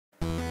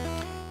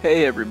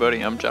Hey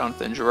everybody, I'm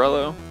Jonathan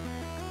Girello.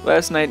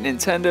 Last night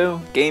Nintendo,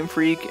 Game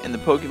Freak, and the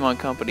Pokemon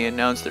Company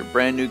announced their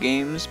brand new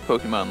games,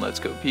 Pokemon Let's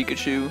Go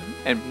Pikachu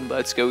and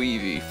Let's Go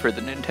Eevee for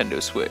the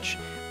Nintendo Switch.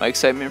 My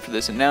excitement for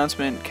this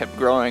announcement kept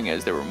growing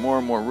as there were more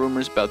and more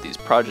rumors about these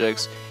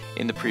projects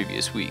in the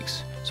previous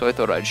weeks, so I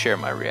thought I'd share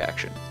my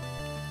reaction.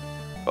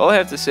 All I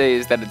have to say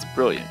is that it's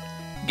brilliant.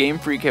 Game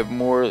Freak have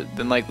more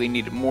than likely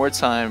needed more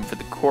time for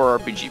the core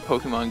RPG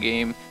Pokemon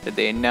game that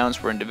they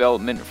announced were in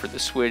development for the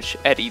Switch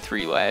at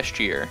E3 last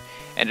year,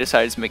 and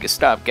decided to make a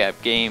stopgap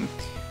game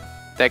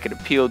that could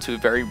appeal to a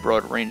very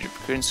broad range of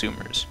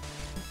consumers.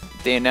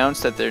 They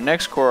announced that their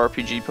next core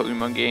RPG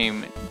Pokemon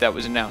game that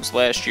was announced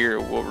last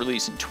year will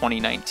release in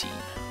 2019.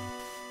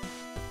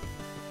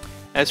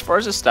 As far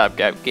as a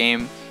stopgap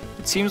game,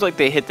 it seems like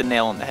they hit the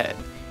nail on the head.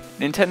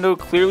 Nintendo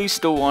clearly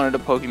still wanted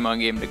a Pokemon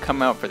game to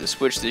come out for the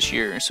Switch this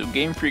year, so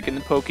Game Freak and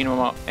the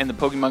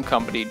Pokemon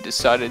Company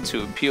decided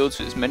to appeal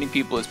to as many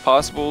people as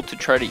possible to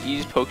try to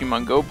ease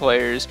Pokemon Go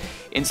players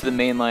into the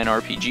mainline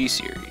RPG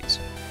series.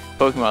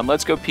 Pokemon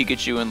Let's Go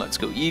Pikachu and Let's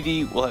Go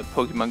Eevee will have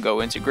Pokemon Go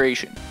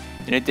integration.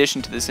 In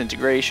addition to this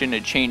integration,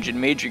 a change in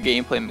major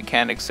gameplay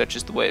mechanics such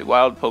as the way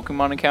wild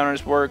Pokemon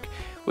encounters work,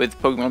 with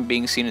Pokemon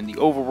being seen in the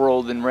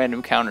overworld and random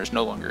encounters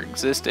no longer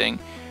existing,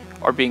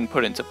 are being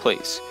put into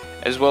place,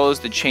 as well as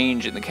the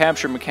change in the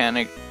capture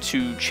mechanic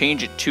to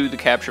change it to the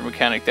capture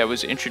mechanic that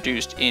was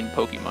introduced in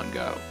Pokemon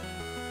Go.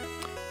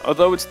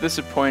 Although it's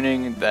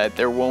disappointing that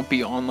there won't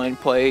be online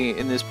play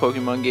in this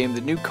Pokemon game,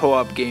 the new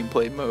co-op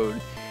gameplay mode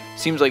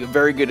seems like a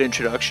very good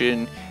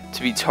introduction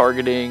to be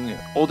targeting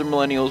older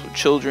millennials with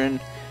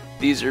children.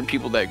 These are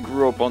people that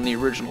grew up on the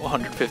original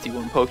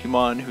 151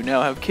 Pokemon who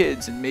now have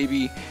kids, and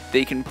maybe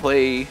they can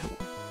play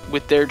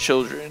with their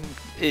children.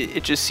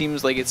 It just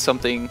seems like it's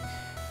something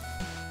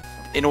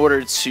in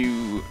order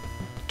to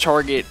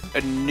target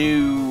a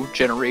new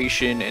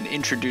generation and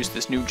introduce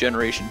this new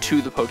generation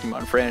to the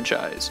Pokemon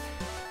franchise.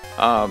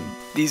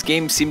 These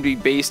games seem to be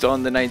based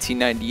on the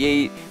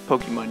 1998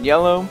 Pokemon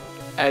Yellow,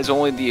 as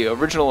only the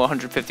original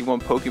 151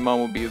 Pokemon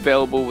will be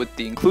available with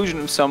the inclusion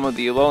of some of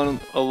the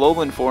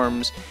Alolan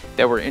forms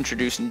that were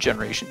introduced in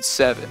Generation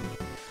 7.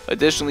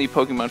 Additionally,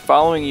 Pokemon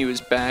Following You is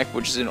back,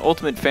 which is an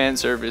ultimate fan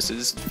service,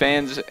 as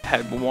fans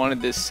have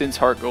wanted this since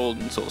Heart Gold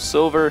and Soul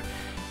Silver.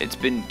 It's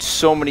been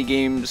so many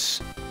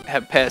games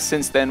have passed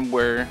since then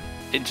where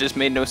it just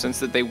made no sense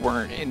that they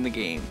weren't in the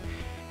game.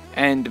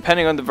 And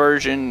depending on the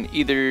version,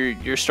 either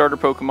your starter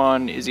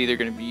Pokemon is either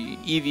going to be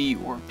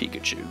Eevee or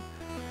Pikachu.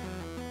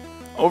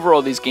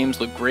 Overall, these games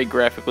look great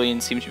graphically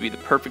and seem to be the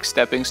perfect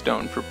stepping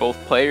stone for both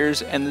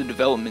players and the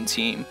development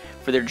team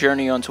for their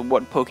journey onto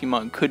what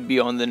Pokemon could be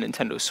on the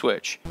Nintendo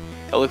Switch.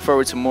 I look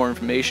forward to more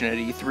information at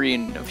E3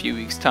 in a few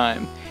weeks'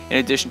 time, in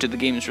addition to the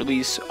game's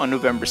release on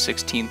November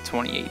 16,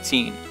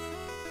 2018.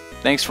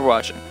 Thanks for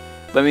watching.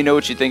 Let me know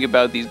what you think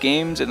about these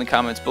games in the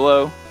comments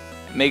below.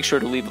 Make sure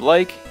to leave a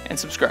like and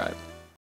subscribe.